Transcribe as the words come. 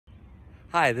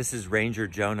Hi, this is Ranger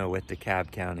Jonah with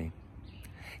DeKalb County.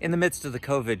 In the midst of the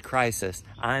COVID crisis,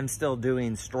 I'm still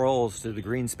doing strolls through the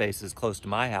green spaces close to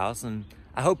my house, and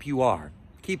I hope you are.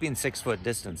 Keeping 6-foot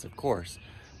distance, of course,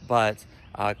 but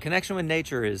connection with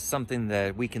nature is something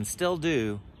that we can still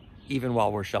do even while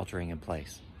we're sheltering in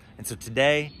place. And so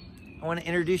today, I want to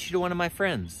introduce you to one of my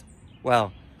friends.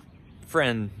 Well,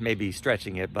 friend may be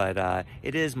stretching it, but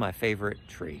it is my favorite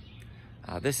tree.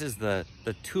 This is the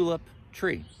tulip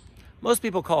tree. Most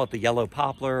people call it the yellow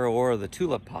poplar or the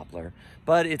tulip poplar,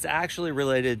 but it's actually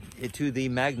related to the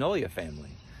magnolia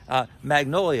family.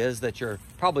 Magnolias that you're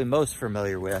probably most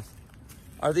familiar with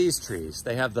are these trees.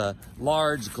 They have the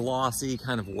large, glossy,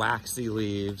 kind of waxy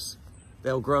leaves.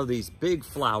 They'll grow these big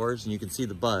flowers, and you can see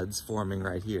the buds forming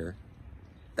right here.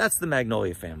 That's the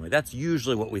magnolia family. That's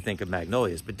usually what we think of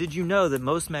magnolias. But did you know that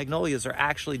most magnolias are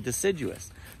actually deciduous?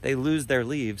 They lose their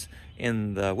leaves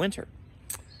in the winter.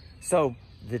 So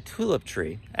the tulip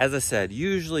tree, as I said,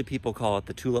 usually people call it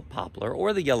the tulip poplar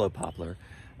or the yellow poplar,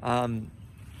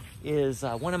 is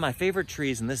one of my favorite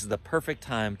trees, and this is the perfect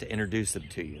time to introduce them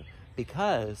to you.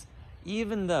 Because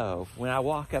even though when I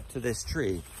walk up to this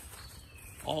tree,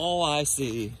 all I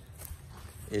see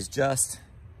is just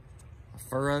a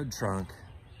furrowed trunk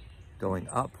going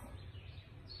up,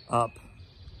 up,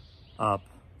 up,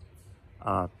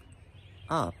 up,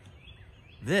 up.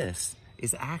 This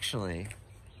is actually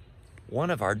one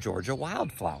of our Georgia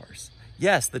wildflowers.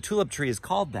 Yes, the tulip tree is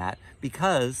called that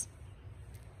because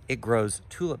it grows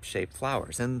tulip-shaped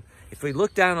flowers. And if we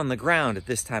look down on the ground at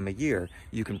this time of year,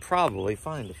 you can probably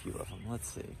find a few of them. Let's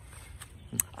see.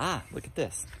 Ah, look at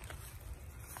this.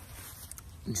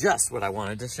 Just what I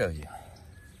wanted to show you.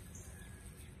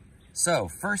 So,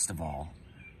 first of all,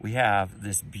 we have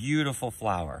this beautiful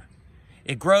flower.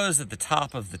 It grows at the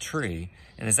top of the tree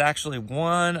and is actually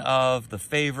one of the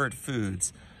favorite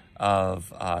foods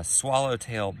of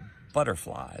swallowtail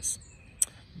butterflies.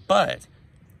 But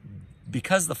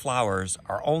because the flowers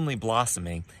are only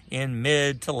blossoming in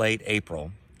mid to late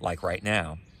April, like right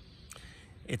now,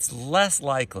 it's less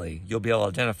likely you'll be able to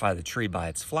identify the tree by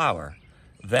its flower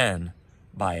than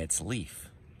by its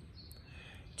leaf.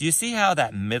 Do you see how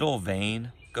that middle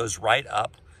vein goes right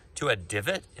up to a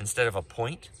divot instead of a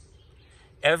point?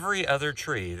 Every other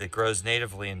tree that grows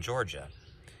natively in Georgia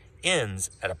ends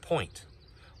at a point,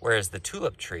 whereas the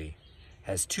tulip tree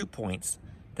has 2 points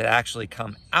that actually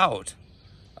come out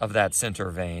of that center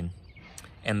vein,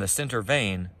 and the center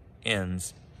vein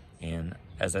ends in,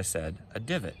 as I said, a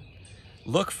divot.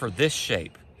 Look for this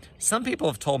shape. Some people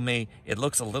have told me it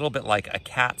looks a little bit like a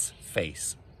cat's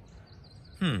face.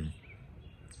 Can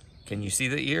you see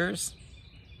the ears?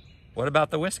 What about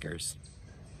the whiskers?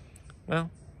 Well,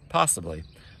 possibly,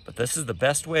 but this is the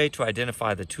best way to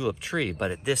identify the tulip tree. But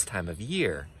at this time of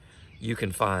year, you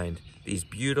can find these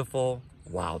beautiful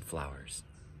wildflowers.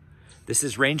 This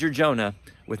is Ranger Jonah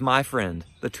with my friend,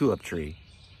 the tulip tree,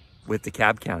 with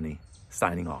DeKalb County,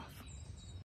 signing off.